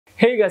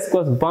Hey guys,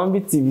 it's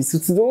Bambi TV. So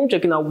today we're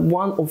checking out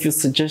one of your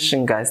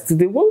suggestions, guys.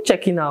 Today we're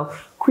checking out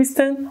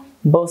Christian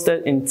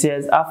busted in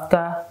tears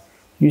after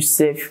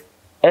Yusuf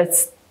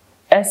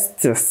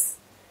Estes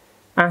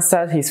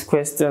answered his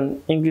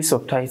question. English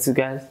subtitle,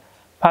 guys.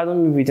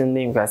 Pardon me with the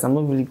name, guys. I'm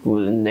not really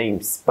good with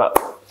names, but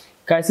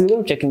guys, today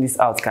we're checking this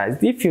out, guys.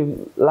 If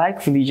you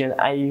like religion,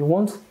 I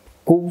want to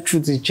go through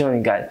this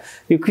journey, guys.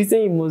 You're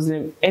Christian, you're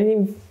Muslim,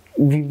 any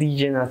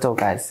religion at all,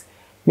 guys.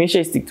 Make sure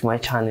you stick to my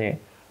channel.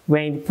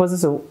 We're in the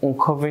process of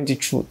uncovering the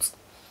truth.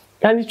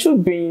 And the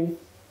truth being,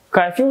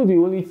 I feel the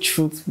only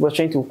truth we're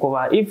trying to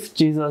uncover, if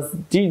Jesus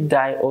did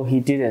die or he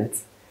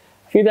didn't.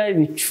 I feel that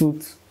is the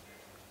truth.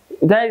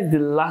 That is the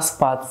last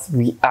part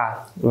we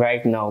are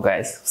right now,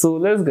 guys. So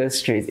let's get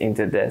straight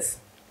into this.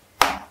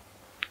 And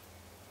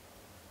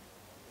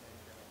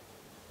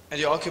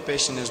your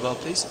occupation as well,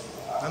 please?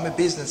 I'm a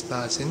business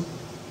person.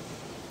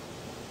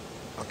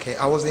 Okay,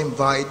 I was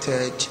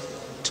invited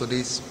to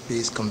this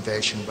peace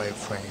convention by a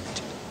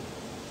friend.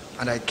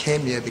 And I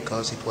came here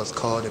because it was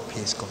called a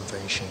peace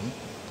convention.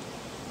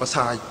 But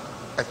I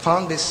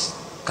found this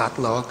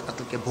catalog,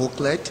 like a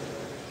booklet,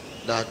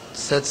 that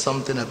said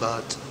something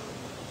about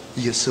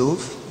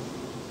Yusuf.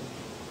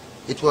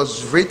 It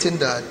was written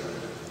that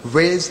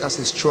raised as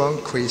a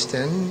strong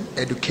Christian,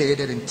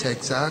 educated in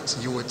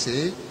Texas,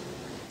 USA,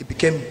 he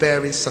became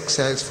very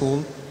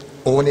successful,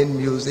 owning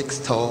music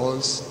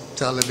stores,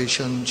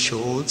 television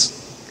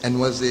shows, and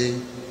was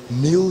a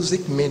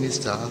music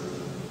minister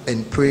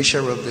and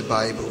preacher of the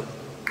Bible.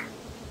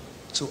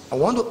 So I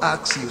want to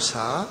ask you,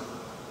 sir,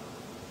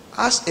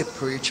 as a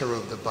preacher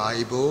of the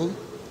Bible,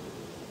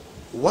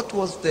 what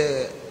was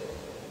the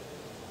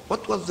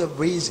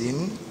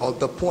reason or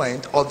the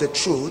point or the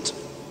truth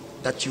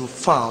that you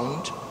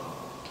found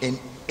in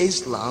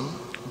Islam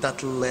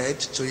that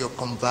led to your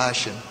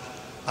conversion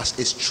as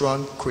a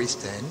strong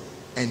Christian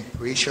and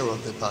preacher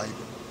of the Bible?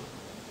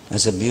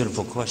 That's a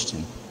beautiful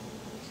question.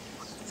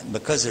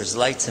 Because there's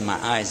lights in my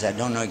eyes, I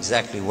don't know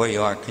exactly where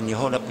you are. Can you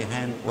hold up your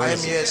hand? I am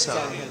here, sir.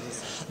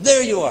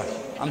 There you are.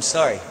 I'm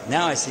sorry.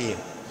 Now I see you.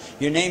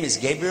 Your name is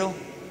Gabriel?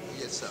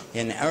 Yes, sir.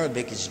 In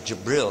Arabic, it's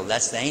Jibril.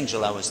 That's the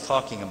angel I was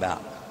talking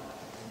about.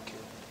 Thank you.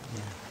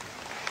 Yeah.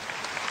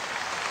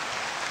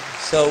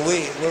 So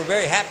we're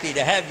very happy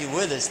to have you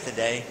with us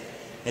today.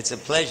 It's a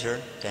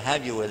pleasure to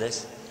have you with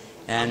us.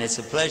 And it's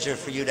a pleasure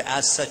for you to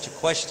ask such a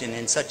question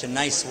in such a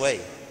nice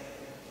way.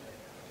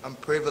 I'm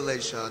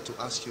privileged to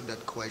ask you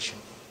that question.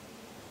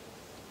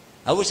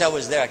 I wish I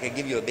was there. I could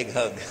give you a big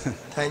hug.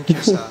 Thank you,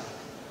 sir.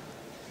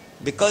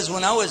 Because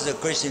when I was a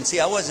Christian,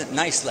 see, I wasn't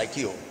nice like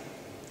you.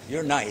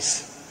 You're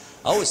nice.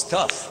 I was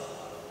tough,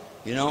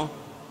 you know.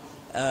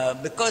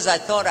 Because I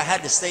thought I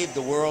had to save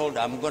the world.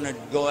 I'm going to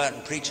go out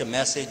and preach a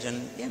message.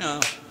 And, you know,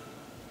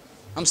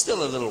 I'm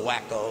still a little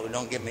wacko,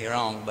 don't get me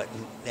wrong, but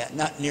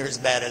not near as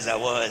bad as I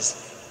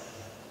was.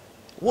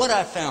 What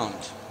I found,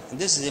 and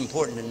this is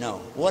important to know,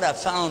 what I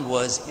found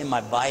was in my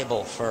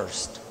Bible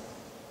first.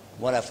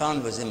 What I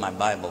found was in my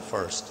Bible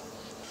first.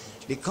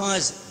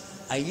 Because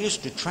I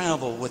used to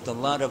travel with a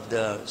lot of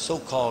the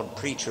so-called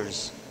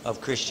preachers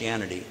of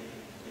Christianity.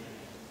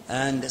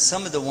 And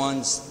some of the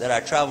ones that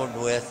I traveled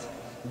with,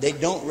 they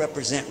don't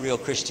represent real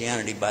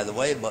Christianity, by the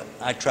way, but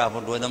I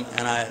traveled with them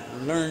and I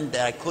learned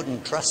that I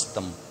couldn't trust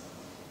them.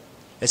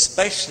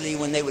 Especially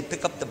when they would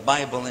pick up the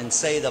Bible and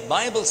say, the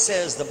Bible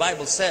says, the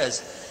Bible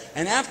says.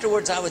 And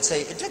afterwards I would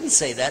say, it didn't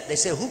say that. They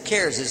say, who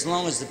cares as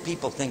long as the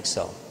people think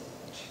so.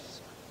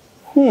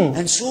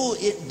 And so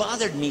it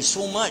bothered me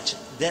so much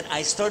that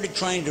I started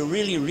trying to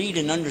really read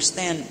and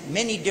understand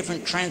many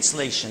different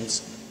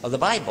translations of the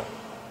Bible.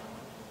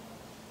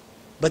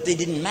 But they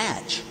didn't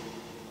match.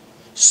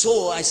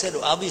 So I said,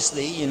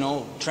 obviously, you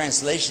know,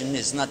 translation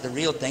is not the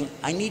real thing.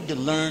 I need to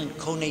learn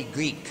Koine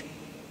Greek.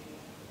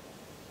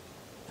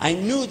 I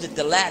knew that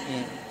the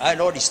Latin, I'd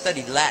already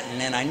studied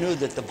Latin, and I knew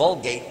that the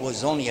Vulgate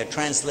was only a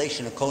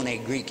translation of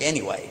Koine Greek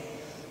anyway.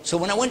 So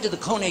when I went to the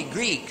Koine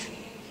Greek,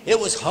 it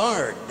was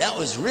hard. That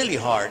was really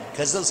hard,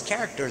 because those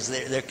characters,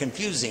 they're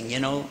confusing, you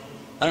know.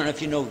 I don't know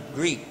if you know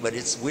Greek, but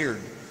it's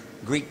weird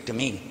Greek to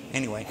me,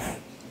 anyway.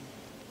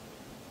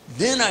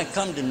 Then I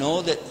come to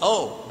know that,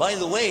 oh, by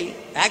the way,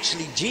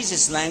 actually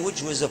Jesus'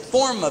 language was a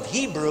form of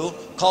Hebrew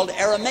called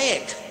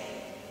Aramaic,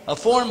 a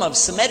form of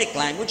Semitic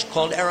language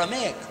called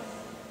Aramaic.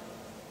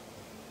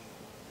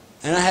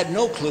 And I had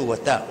no clue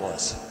what that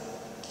was.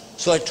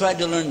 So I tried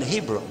to learn the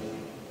Hebrew.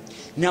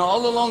 Now,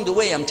 all along the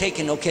way, I'm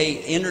taking,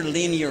 okay,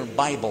 interlinear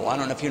Bible. I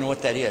don't know if you know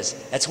what that is.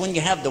 That's when you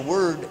have the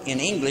word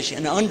in English,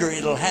 and under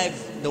it'll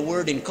have the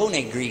word in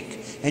Koine Greek,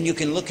 and you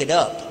can look it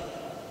up.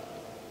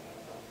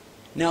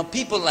 Now,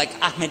 people like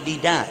Ahmed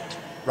Deedat,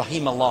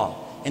 Rahimahullah,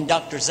 and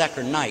Dr.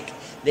 Zakir Naik,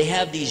 they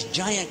have these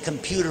giant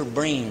computer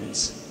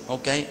brains,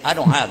 okay? I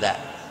don't have that.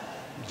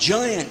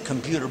 Giant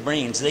computer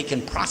brains. They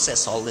can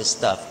process all this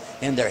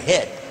stuff in their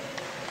head.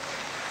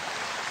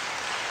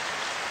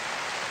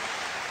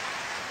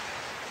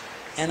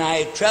 And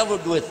I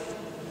traveled with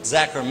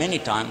Zakir many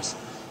times,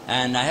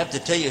 and I have to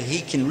tell you,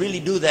 he can really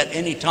do that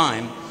any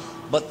time,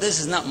 but this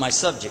is not my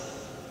subject.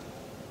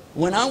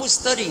 When I was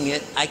studying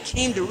it, I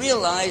came to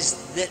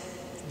realize that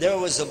there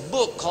was a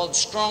book called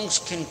Strong's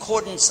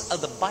Concordance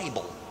of the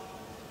Bible.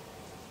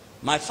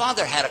 My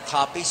father had a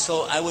copy,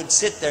 so I would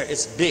sit there.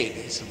 It's big.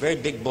 It's a very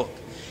big book.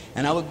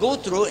 And I would go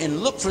through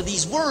and look for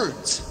these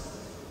words.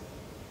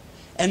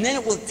 And then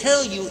it will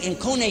tell you in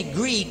Koine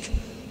Greek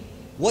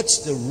what's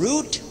the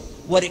root,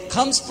 what it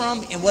comes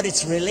from, and what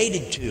it's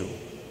related to.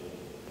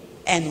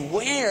 And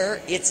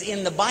where it's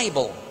in the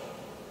Bible.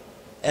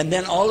 And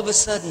then all of a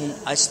sudden,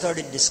 I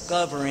started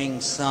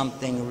discovering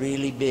something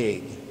really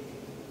big.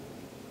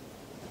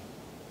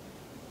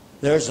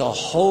 There's a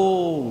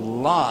whole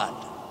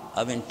lot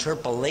of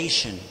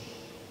interpolation.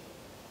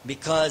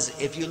 Because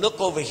if you look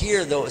over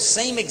here, the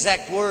same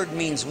exact word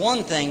means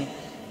one thing,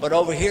 but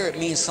over here it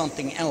means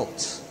something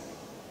else.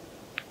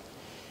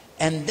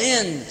 And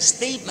then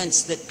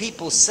statements that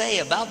people say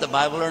about the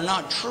Bible are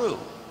not true.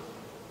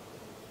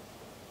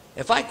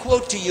 If I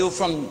quote to you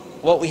from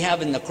what we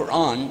have in the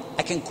Quran,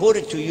 I can quote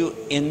it to you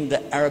in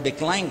the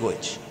Arabic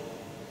language.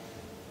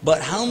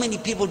 But how many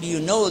people do you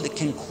know that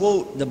can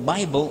quote the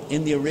Bible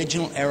in the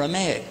original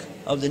Aramaic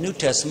of the New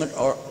Testament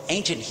or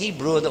ancient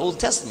Hebrew of the Old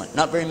Testament?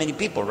 Not very many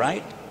people,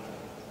 right?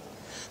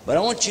 But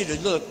I want you to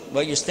look,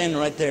 well, you're standing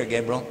right there,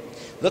 Gabriel.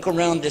 Look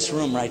around this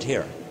room right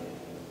here.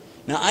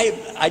 Now,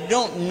 I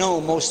don't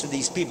know most of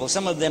these people.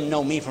 Some of them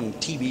know me from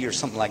TV or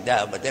something like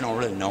that, but they don't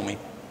really know me.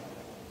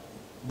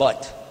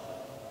 But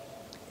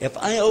if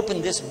I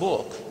open this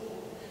book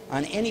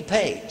on any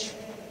page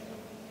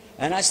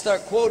and I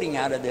start quoting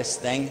out of this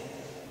thing,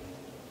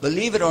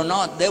 believe it or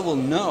not, they will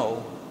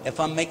know if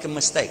I'm making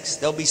mistakes.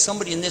 There'll be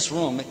somebody in this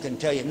room that can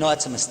tell you, no,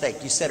 it's a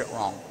mistake. You said it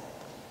wrong.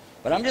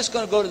 But I'm just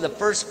going to go to the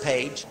first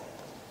page.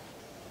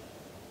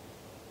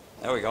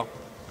 There we go.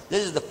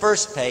 This is the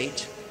first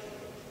page.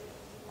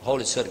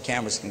 Hold it so the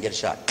cameras can get a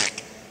shot.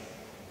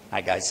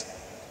 Hi, guys.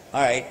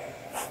 All right.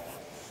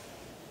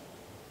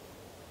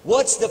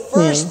 What's the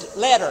first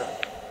letter?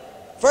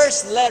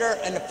 First letter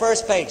in the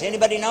first page.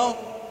 Anybody know?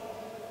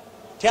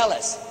 Tell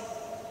us.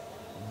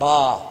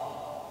 Ba.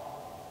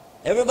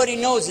 Everybody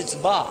knows it's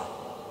Ba.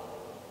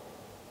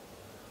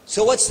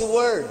 So what's the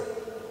word?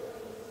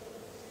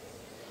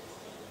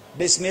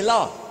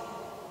 Bismillah.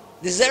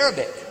 This is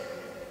Arabic.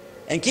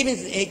 And keep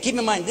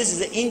in mind, this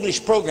is an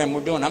English program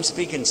we're doing. I'm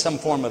speaking some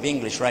form of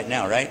English right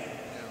now, right?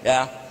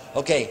 Yeah?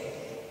 Okay.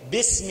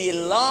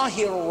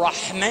 Bismillahir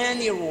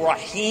Rahmanir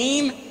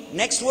Rahim.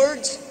 Next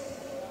words.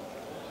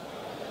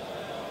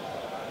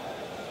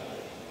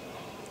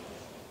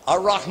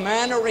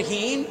 Ar-Rahman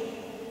Ar-Rahim.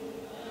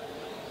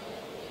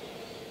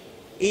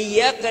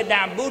 Iyaka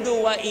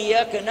na'budu wa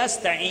iyaka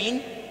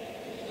nasta'in.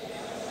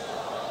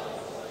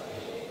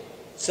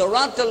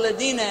 Siratal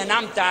ladina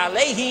an'amta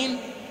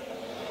alayhim.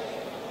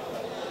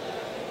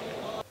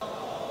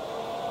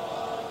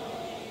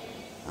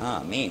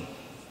 Ameen.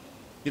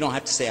 You don't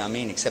have to say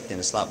Ameen except in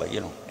Islam, but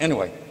you know.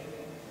 Anyway.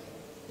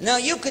 Now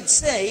you could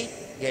say,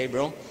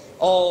 Gabriel,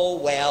 oh,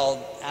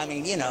 well, I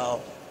mean, you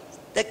know,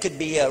 that could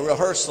be a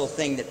rehearsal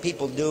thing that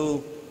people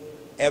do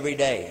every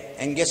day.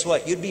 And guess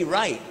what? You'd be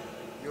right.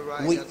 You're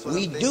right.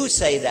 We do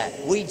say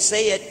that. We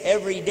say it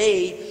every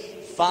day,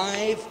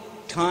 5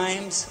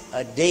 times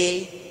a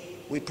day.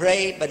 We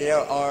pray, but there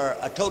are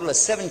a total of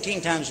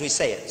 17 times we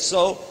say it.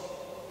 So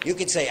you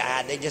could say,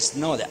 they just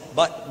know that.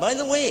 But by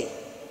the way,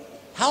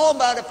 how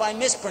about if I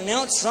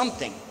mispronounce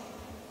something?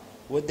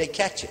 Would they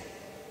catch it?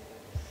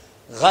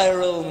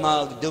 غَيْرُ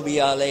الْمَغْضُوبِ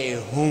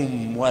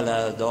عَلَيْهِمْ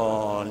وَلَا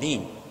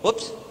ضَالِّينَ.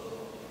 Whoops.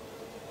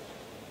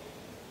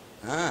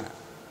 Huh?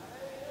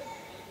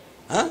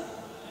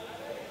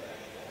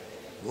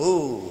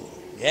 Ooh,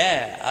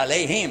 yeah,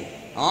 alayhim.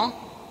 Huh?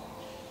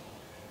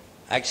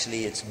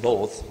 Actually, it's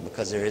both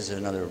because there is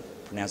another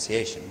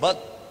pronunciation,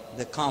 but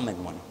the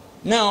common one.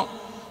 Now,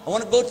 I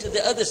want to go to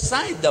the other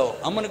side though.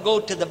 I'm going to go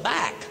to the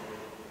back.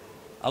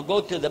 I'll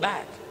go to the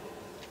back.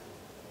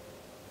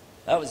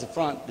 That was the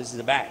front, this is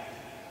the back.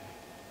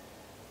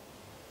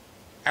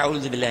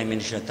 أعوذ بالله من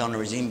الشيطان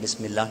الرجيم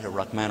بسم الله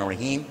الرحمن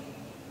الرحيم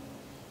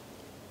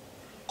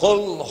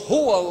قل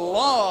هو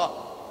الله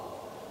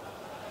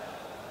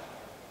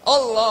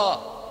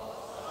الله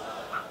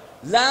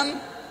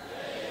لم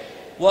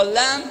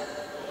ولم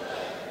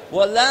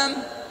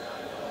ولم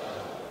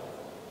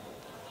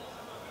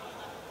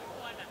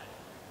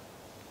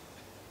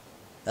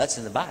That's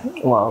in the back.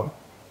 Wow.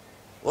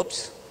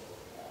 Whoops.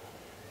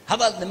 How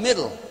about the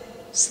middle?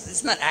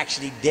 It's not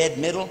actually dead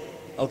middle,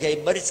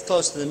 okay, but it's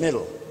close to the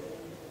middle.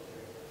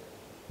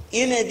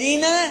 In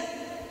Adina.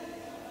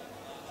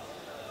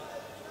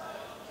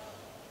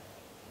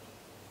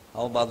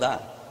 How about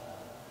that?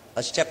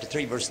 That's chapter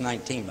 3, verse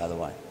 19, by the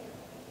way.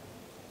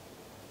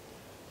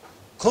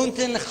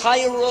 Kuntin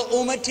khayra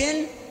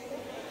ummatin.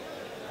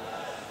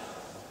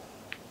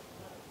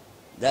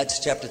 That's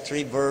chapter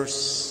 3,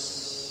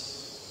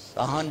 verse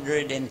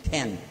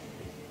 110.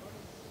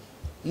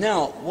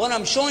 Now, what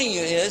I'm showing you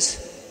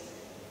is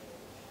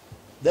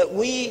that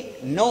we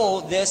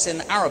know this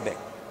in Arabic.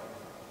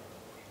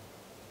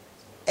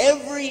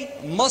 Every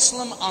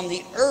Muslim on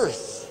the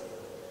earth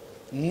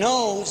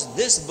knows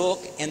this book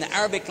in the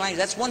Arabic language.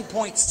 That's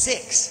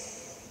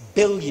 1.6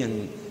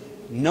 billion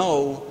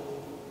know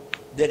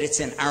that it's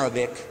in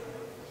Arabic.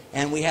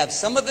 And we have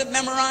some of it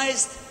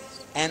memorized,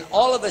 and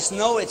all of us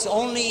know it's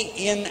only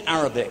in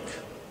Arabic.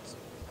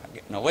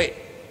 No, wait.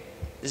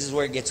 This is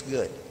where it gets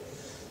good.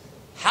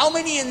 How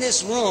many in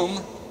this room,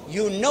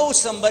 you know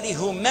somebody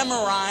who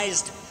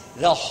memorized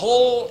the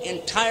whole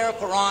entire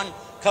Quran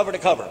cover to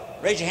cover?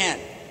 Raise your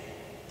hand.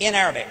 In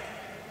Arabic.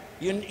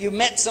 You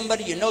met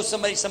somebody, you know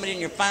somebody, somebody in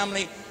your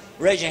family.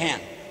 Raise your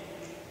hand.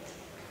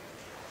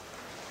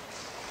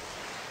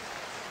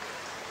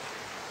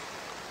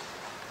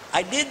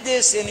 I did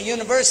this in a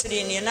university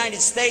in the United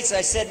States.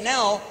 I said,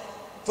 now,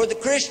 for the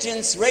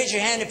Christians, raise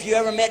your hand if you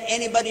ever met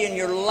anybody in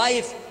your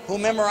life who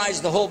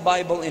memorized the whole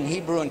Bible in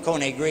Hebrew and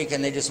Koine Greek,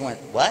 and they just went,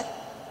 what?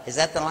 Is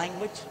that the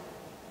language?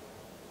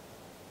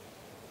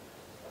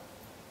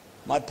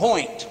 My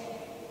point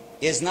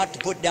is not to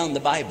put down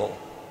the Bible.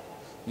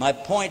 My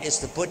point is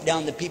to put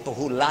down the people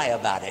who lie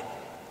about it.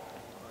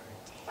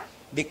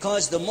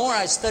 Because the more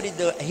I studied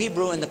the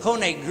Hebrew and the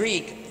Koine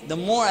Greek, the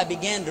more I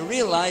began to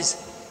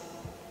realize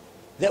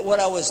that what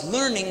I was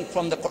learning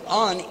from the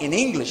Quran in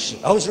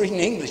English, I was reading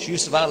English,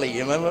 Yusuf Ali,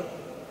 you remember?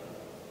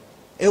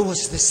 It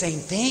was the same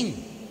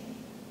thing.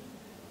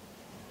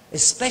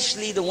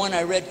 Especially the one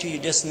I read to you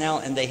just now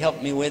and they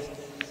helped me with,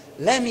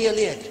 Lam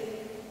yalid,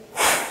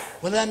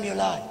 wa lam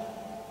yulad.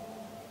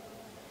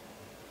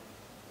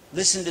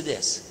 Listen to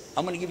this.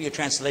 I'm going to give you a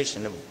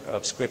translation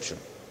of Scripture.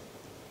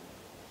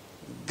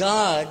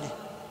 God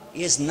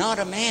is not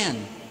a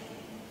man,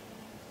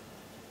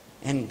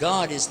 and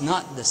God is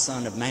not the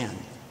Son of Man.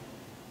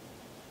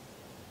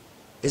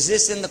 Is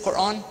this in the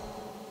Quran?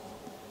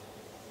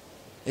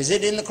 Is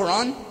it in the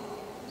Quran?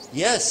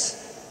 Yes.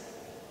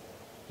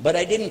 But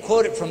I didn't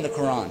quote it from the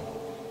Quran.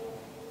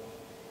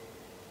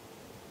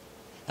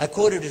 I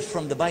quoted it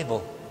from the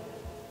Bible.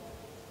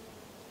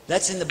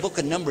 That's in the book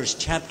of Numbers,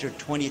 chapter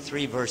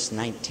 23, verse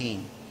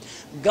 19.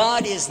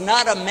 God is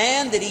not a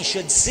man that he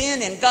should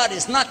sin, and God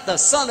is not the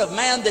Son of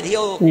Man that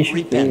he'll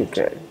repent.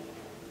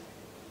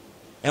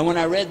 And when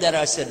I read that,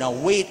 I said, now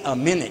wait a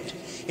minute.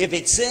 If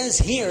it says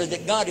here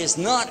that God is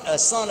not a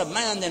Son of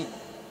Man, then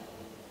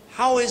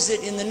how is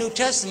it in the New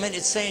Testament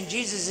it's saying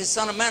Jesus is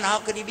Son of Man? How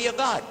could he be a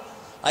God?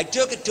 I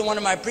took it to one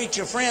of my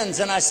preacher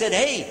friends and I said,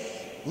 hey,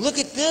 look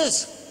at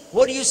this.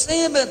 What do you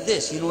say about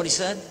this? You know what he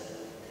said?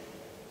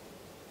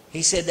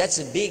 He said, that's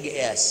a big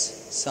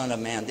S, Son of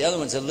Man. The other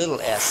one's a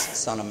little s,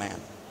 Son of Man.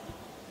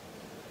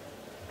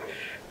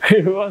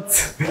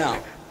 What?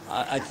 Now,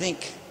 I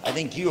think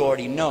you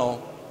already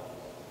know,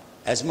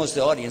 as most of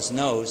the audience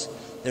knows,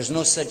 there's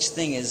no such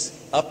thing as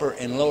upper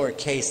and lower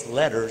case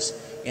letters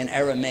in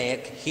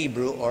Aramaic,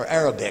 Hebrew, or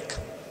Arabic.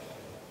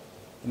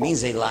 It means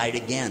they lied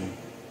again.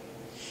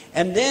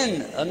 And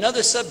then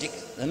another subject,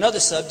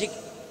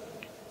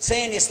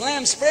 saying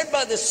Islam spread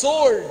by the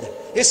sword.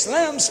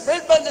 Islam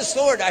spread by the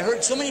sword. I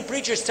heard so many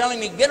preachers telling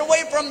me, get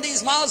away from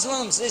these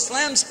Muslims.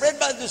 Islam spread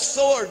by the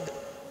sword.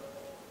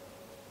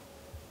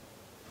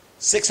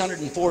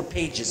 604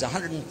 pages,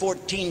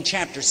 114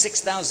 chapters,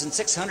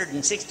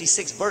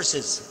 6,666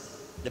 verses.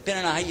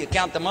 Depending on how you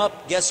count them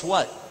up, guess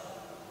what?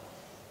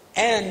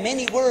 And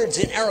many words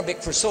in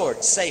Arabic for sword.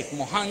 Saif,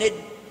 Muhammad,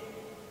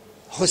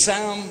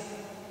 Hussam,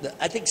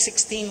 I think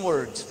 16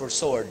 words for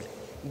sword.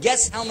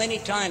 Guess how many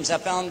times I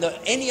found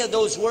any of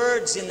those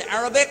words in the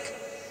Arabic?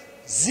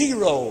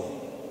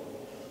 0.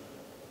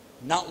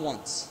 Not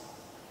once.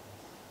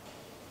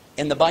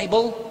 In the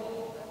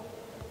Bible,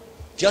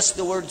 just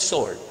the word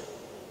sword.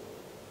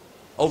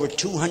 Over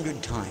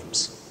 200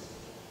 times.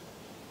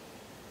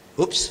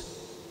 Oops.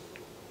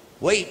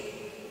 Wait.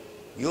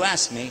 You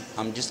asked me,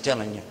 I'm just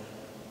telling you.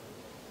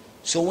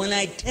 So when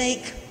I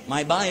take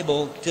my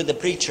Bible to the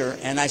preacher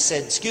and I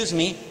said, excuse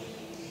me,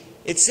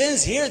 it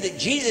says here that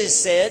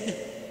Jesus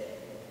said,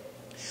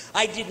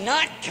 I did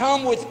not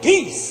come with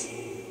peace.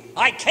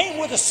 I came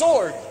with a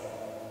sword.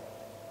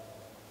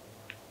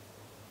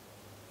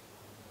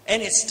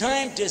 And it's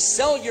time to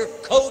sell your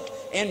coat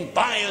and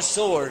buy a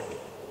sword.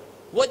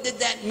 What did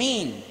that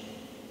mean?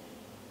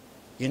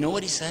 You know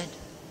what he said?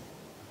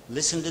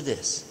 Listen to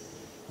this.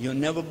 You'll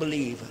never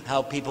believe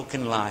how people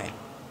can lie.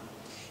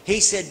 He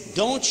said,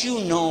 don't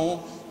you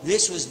know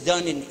this was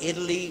done in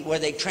Italy where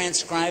they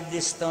transcribed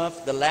this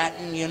stuff, the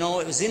Latin, you know,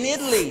 it was in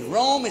Italy.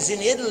 Rome is in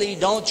Italy,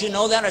 don't you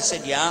know that? I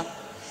said, yeah.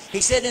 He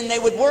said, and they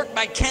would work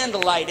by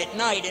candlelight at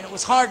night and it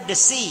was hard to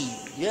see.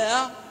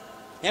 Yeah.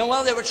 And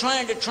while they were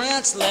trying to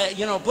translate,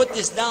 you know, put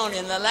this down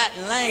in the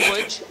Latin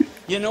language,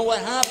 you know what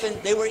happened?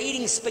 They were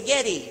eating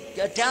spaghetti.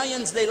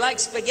 Italians, they like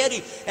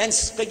spaghetti. And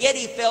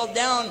spaghetti fell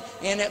down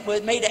and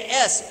it made an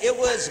S. It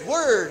was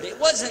word. It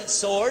wasn't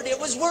sword. It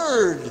was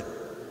word.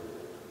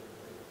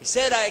 He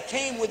said, I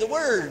came with a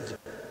word.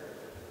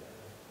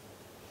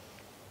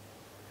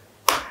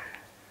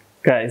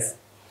 Guys,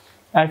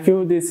 I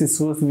feel this is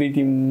supposed to be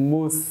the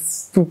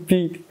most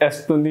stupid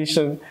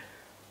explanation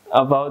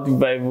about the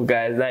Bible,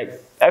 guys.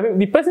 Like, I mean,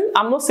 the person,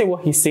 I'm not saying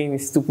what he's saying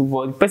is stupid,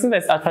 but the person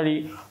that's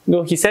actually,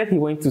 no, he said he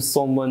went to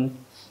summon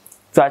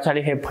to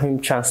actually help him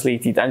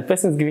translate it, and the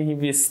person is giving him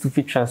this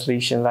stupid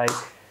translation. Like,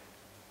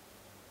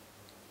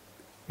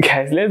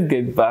 guys, let's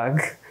get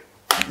back.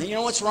 You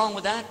know what's wrong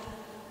with that?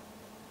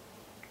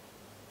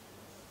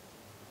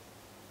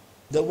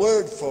 The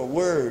word for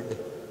word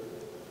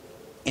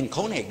in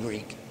Koine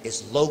Greek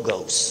is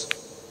logos.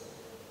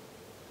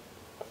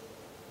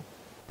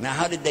 Now,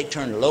 how did they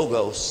turn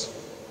logos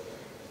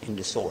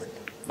into sword?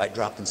 By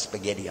dropping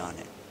spaghetti on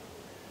it.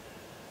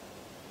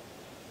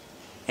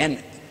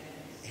 And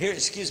here,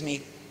 excuse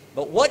me,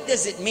 but what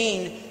does it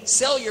mean,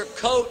 sell your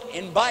coat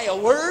and buy a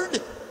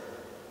word?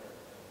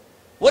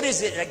 What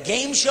is it, a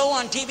game show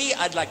on TV?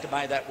 I'd like to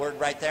buy that word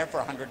right there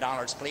for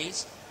 $100,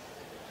 please.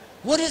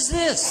 What is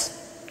this?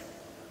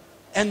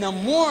 And the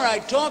more I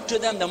talked to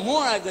them, the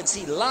more I could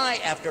see lie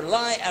after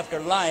lie after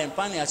lie. And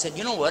finally I said,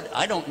 you know what?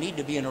 I don't need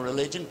to be in a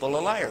religion full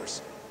of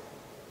liars.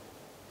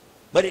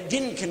 But it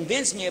didn't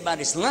convince me about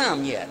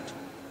Islam yet.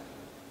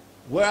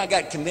 Where I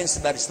got convinced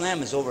about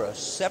Islam is over a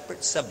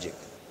separate subject.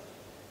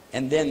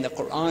 And then the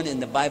Quran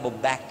and the Bible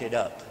backed it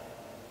up.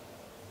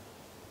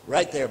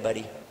 Right there,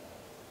 buddy,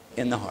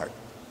 in the heart.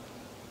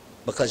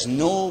 Because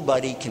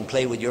nobody can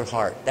play with your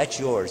heart. That's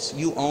yours.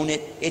 You own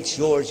it. It's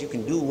yours. You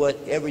can do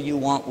whatever you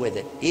want with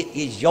it. It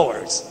is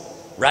yours.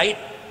 Right?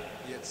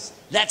 Yes.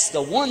 That's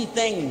the one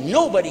thing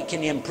nobody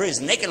can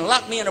imprison. They can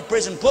lock me in a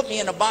prison, put me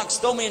in a box,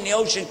 throw me in the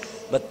ocean,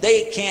 but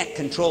they can't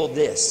control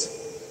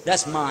this.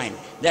 That's mine.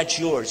 That's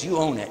yours. You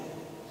own it.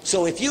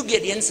 So if you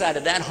get inside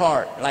of that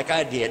heart, like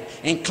I did,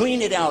 and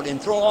clean it out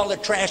and throw all the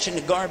trash and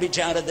the garbage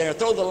out of there,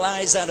 throw the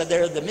lies out of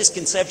there, the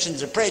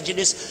misconceptions, the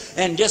prejudice,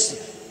 and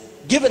just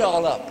give it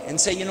all up and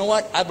say, you know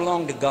what? I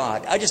belong to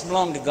God. I just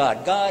belong to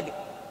God. God,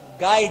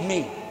 guide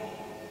me.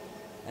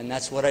 And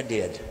that's what I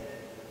did.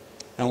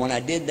 And when I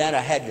did that,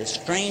 I had this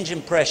strange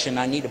impression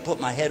I need to put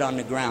my head on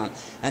the ground.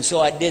 And so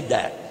I did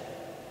that.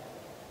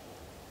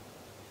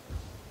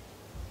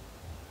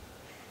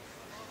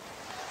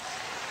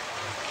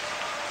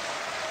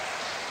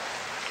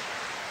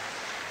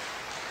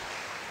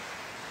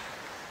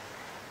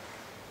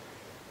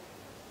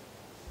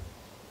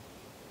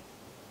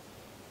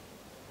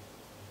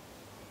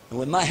 And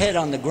with my head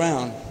on the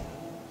ground,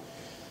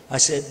 I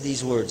said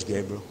these words,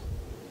 Gabriel.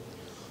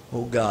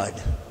 Oh God,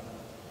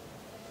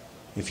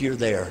 if you're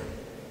there,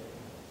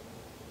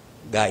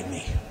 guide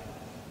me.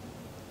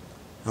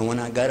 And when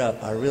I got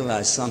up, I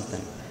realized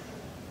something.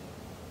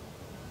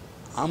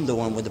 I'm the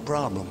one with the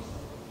problem.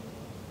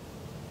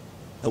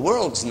 The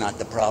world's not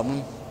the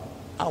problem.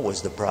 I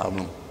was the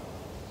problem.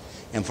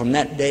 And from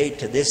that day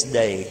to this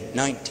day,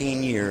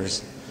 19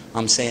 years,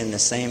 I'm saying the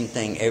same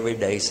thing every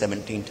day,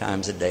 17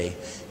 times a day.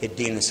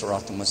 Ihdina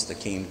Siratal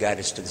Mustaqim, guide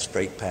us to the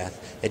straight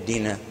path.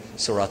 Ihdina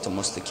Siratal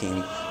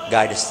Mustaqim,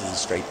 guide us to the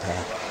straight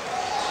path.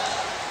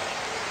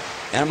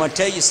 And I'm going to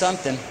tell you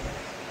something.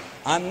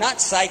 I'm not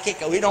psychic.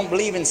 We don't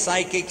believe in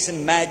psychics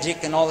and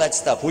magic and all that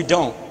stuff. We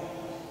don't.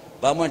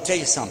 But I'm going to tell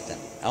you something.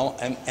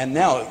 And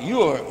now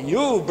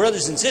you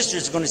brothers and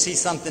sisters are going to see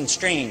something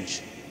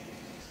strange.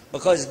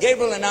 Because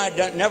Gabriel and I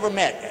never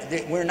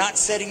met. We're not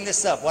setting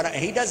this up.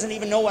 He doesn't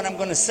even know what I'm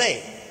going to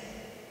say.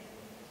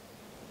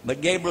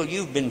 But Gabriel,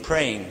 you've been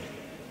praying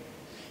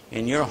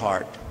in your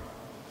heart,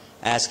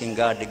 asking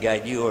God to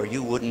guide you, or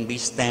you wouldn't be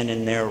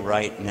standing there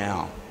right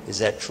now. Is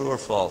that true or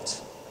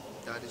false?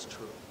 That is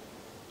true.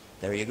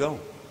 There you go.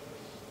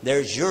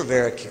 There's your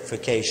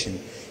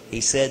verification.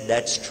 He said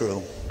that's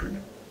true.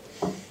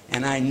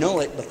 And I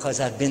know it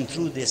because I've been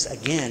through this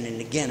again and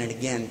again and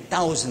again.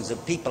 Thousands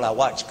of people I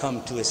watch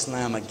come to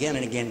Islam again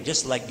and again,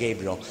 just like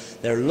Gabriel.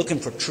 They're looking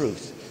for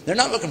truth. They're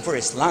not looking for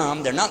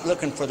Islam. They're not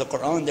looking for the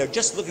Quran. They're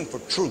just looking for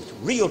truth,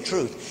 real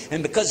truth.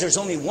 And because there's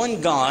only one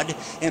God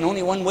and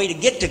only one way to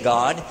get to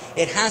God,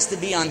 it has to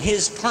be on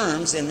His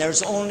terms, and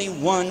there's only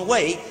one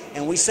way.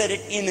 And we said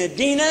it in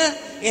Adina,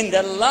 in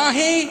the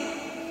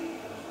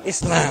Lahi,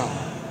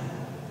 Islam.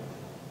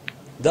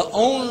 The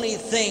only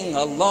thing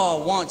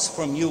Allah wants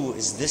from you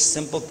is this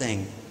simple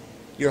thing,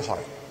 your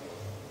heart.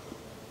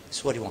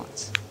 That's what He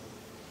wants.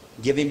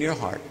 Give Him your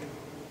heart,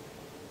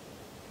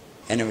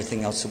 and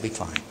everything else will be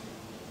fine.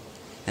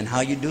 And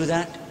how you do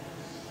that?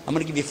 I'm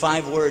going to give you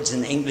 5 words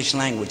in the English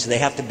language. They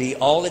have to be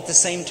all at the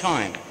same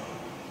time.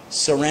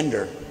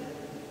 Surrender,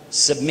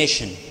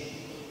 submission,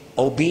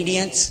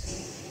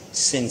 obedience,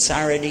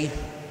 sincerity,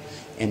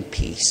 and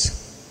peace.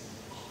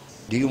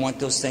 Do you want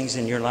those things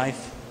in your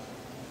life?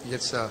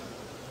 Yes, sir.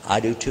 I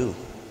do too.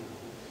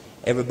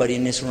 Everybody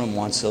in this room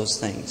wants those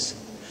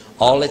things.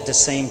 All at the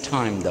same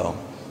time though.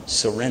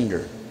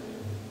 Surrender,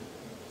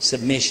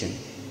 submission,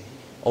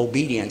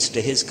 obedience to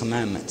His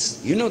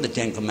commandments. You know the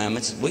 10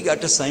 commandments. We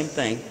got the same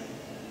thing.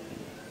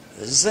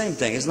 It's the same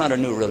thing. It's not a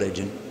new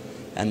religion.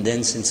 And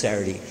then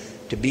sincerity.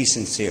 To be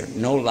sincere.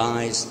 No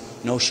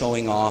lies, no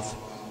showing off,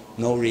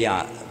 no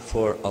riyah,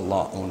 for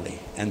Allah only.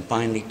 And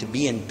finally, to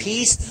be in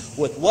peace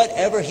with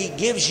whatever He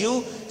gives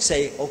you.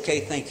 Say,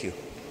 okay, thank you.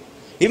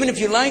 Even if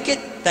you like it,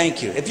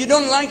 thank you. If you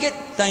don't like it,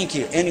 thank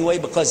you. Anyway,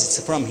 because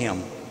it's from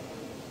Him.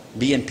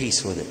 Be in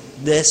peace with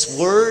it. This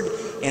word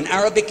in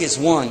Arabic is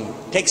one.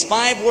 Takes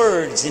 5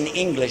 words in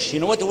English. You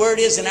know what the word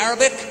is in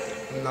Arabic?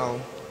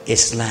 No.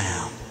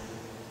 Islam.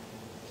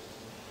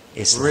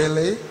 Islam.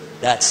 Really?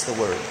 That's the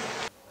word.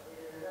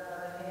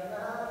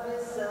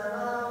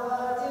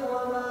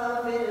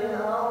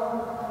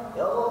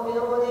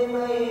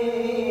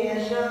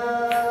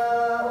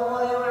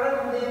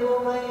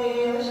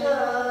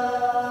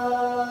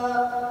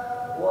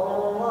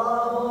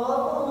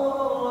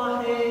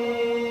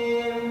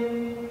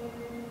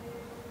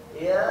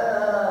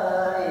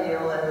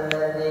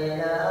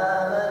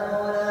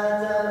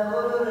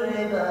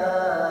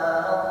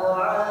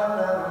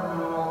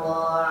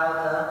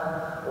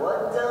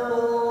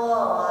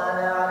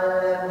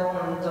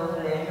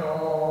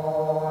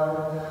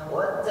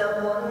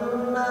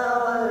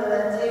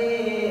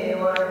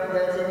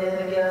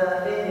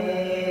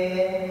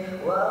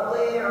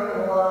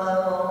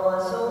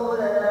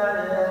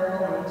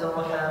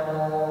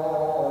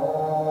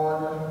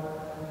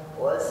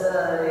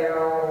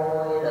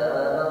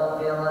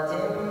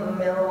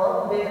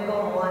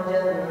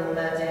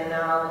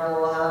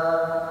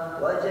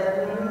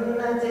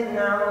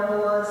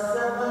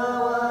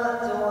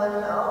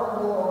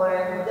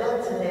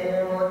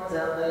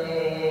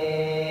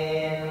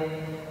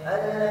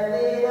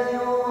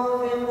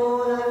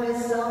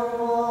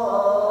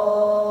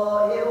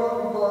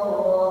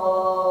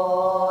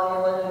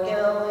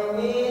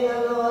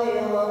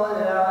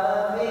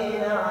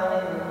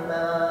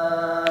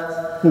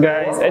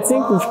 Guys, I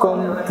think we've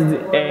come to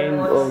the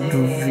end of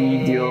the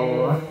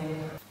video.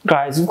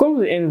 Guys, we've come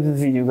to the end of the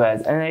video,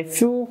 guys, and I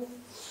feel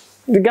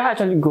the guy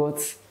actually got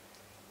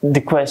the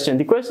question.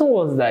 The question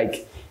was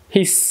like,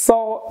 he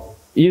saw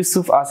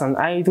Yusuf as an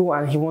idol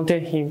and he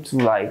wanted him to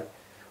like,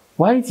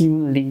 why did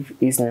you leave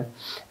Islam?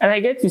 And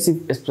I get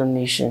Yusuf's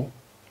explanation.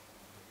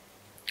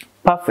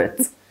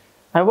 Perfect.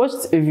 I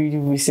watched a video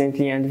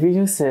recently and the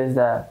video says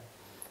that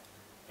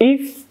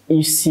if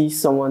you see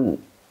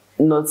someone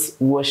not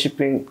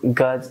worshipping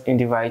God in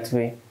the right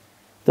way,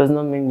 does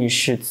not mean you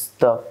should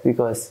stop,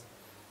 because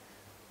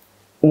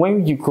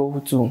when you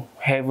go to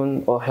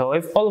heaven or hell,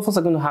 if all of us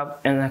are going to have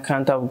an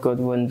encounter with God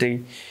one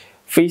day,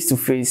 face to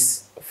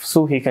face,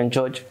 so he can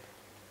judge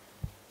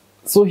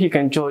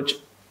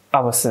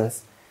our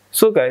sins.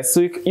 So guys, so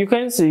you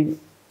can see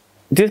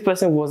this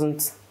person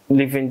wasn't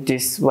living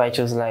this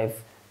righteous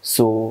life,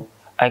 so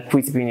I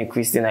quit being a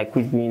Christian, I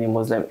quit being a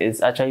Muslim.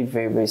 It's actually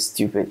very, very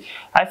stupid.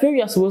 I feel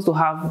you're supposed to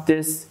have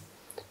this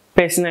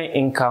personal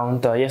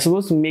encounter. You're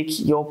supposed to make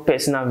your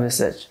personal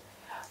research.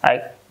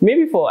 Like,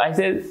 maybe I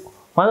said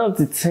one of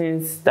the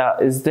things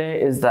that is there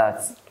is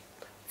that,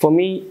 for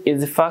me,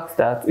 is the fact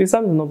that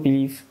Islam does not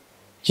believe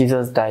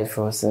Jesus died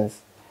for our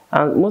sins.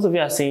 And most of you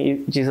are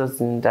saying Jesus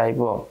didn't die,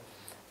 but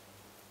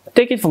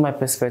take it from my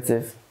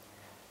perspective.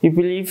 You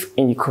believe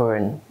in the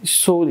Quran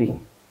solely.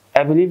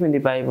 I believe in the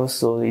Bible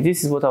solely.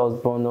 This is what I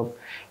was born up.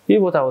 This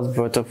is what I was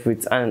brought up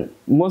with. And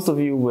most of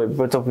you were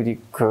brought up with the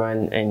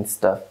Quran and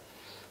stuff.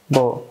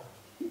 But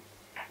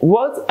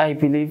what I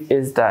believe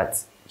is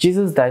that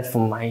Jesus died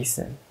for my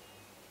sin.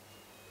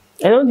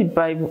 I know the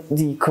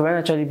Quran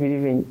actually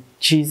believe in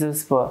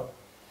Jesus, but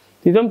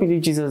they don't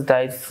believe Jesus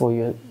died for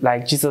you.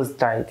 Like, Jesus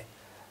died.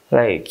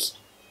 Like,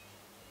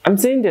 I'm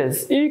saying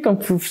this, if you can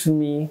prove to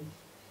me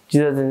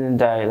Jesus didn't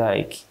die,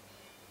 like,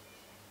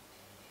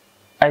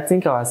 I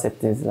think I'll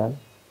accept Islam.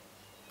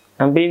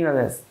 I'm being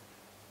honest.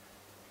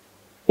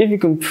 If you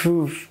can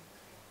prove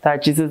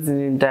that Jesus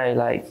didn't die,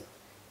 like,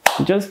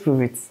 just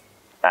prove it.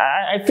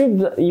 I feel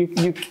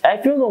that I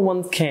feel no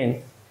one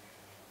can,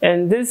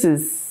 and this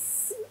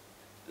is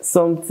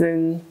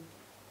something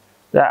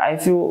that I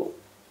feel,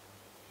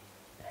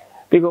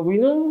 because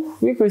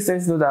we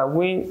Christians know that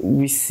when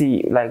we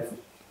see, like,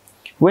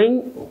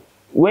 when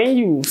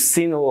you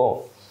sin,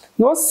 or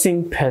not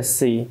sin per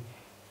se,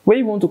 when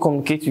you want to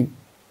communicate with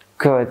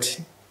God,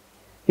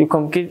 you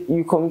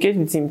communicate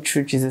with him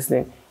through Jesus'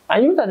 name.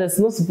 I know that there's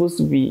not supposed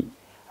to be,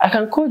 I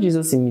can call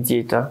Jesus a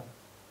mediator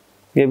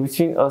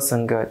between us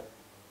and God.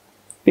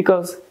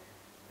 Because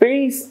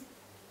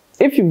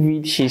if you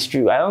read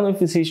history, I don't know if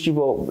it's history,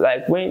 but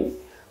like when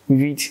we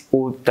read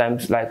old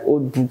times, like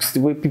old books,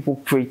 the way people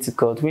pray to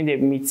God, when they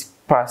meet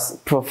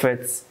past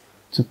prophets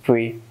to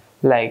pray,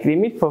 like they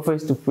meet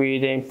prophets to pray,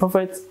 then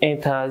prophet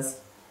enters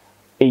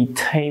a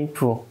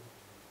temple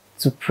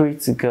to pray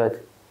to God.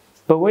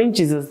 But when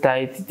Jesus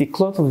died, the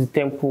cloth of the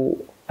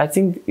temple, I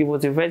think it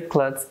was a red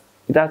cloth,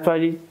 it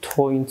actually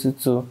tore into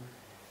two.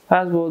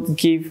 That's what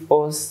gave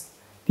us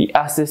the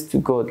access to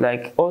God,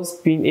 like us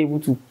being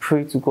able to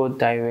pray to God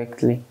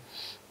directly.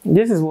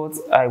 This is what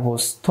I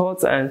was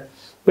taught, and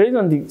based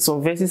on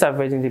some verses I've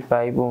read in the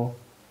Bible,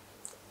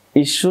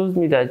 it shows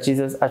me that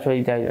Jesus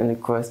actually died on the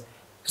cross.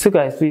 So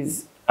guys,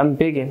 please, I'm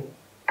begging,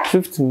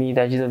 prove to me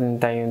that Jesus didn't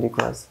die on the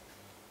cross.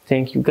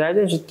 Thank you guys.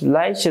 Don't forget to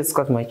like, share,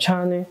 subscribe to my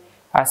channel.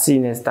 I'll see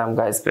you next time,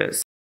 guys.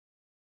 Peace.